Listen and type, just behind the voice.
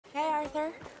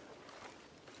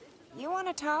You want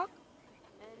to talk?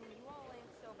 And you all ain't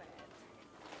so bad.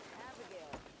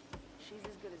 Abigail, she's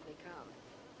as good as they come.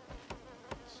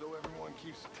 So everyone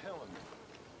keeps telling me.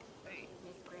 Hey,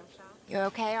 Miss Grimshaw? You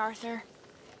okay, Arthur?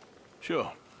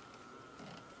 Sure.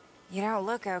 You don't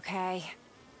look okay.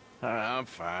 I'm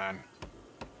fine.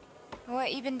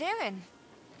 What you been doing?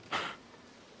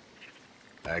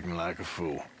 Acting like a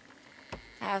fool.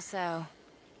 How so?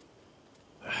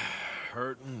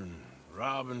 Hurting and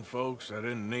robbing folks I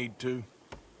didn't need to.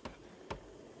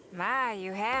 My,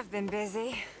 you have been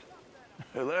busy.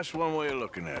 Well, that's one way of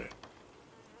looking at it.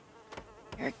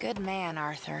 You're a good man,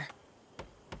 Arthur.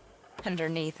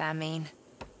 Underneath, I mean.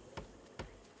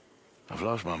 I've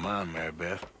lost my mind, Mary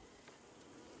Beth.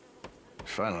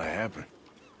 It's finally happened.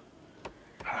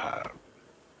 I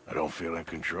don't feel in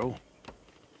control.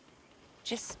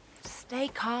 Just stay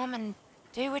calm and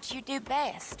do what you do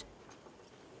best.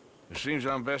 It seems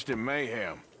I'm best in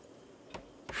mayhem.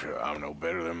 Sure, I'm no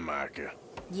better than Micah.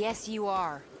 Yes, you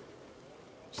are.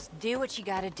 Just do what you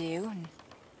gotta do and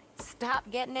stop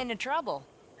getting into trouble.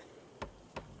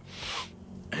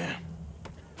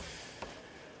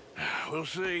 We'll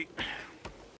see.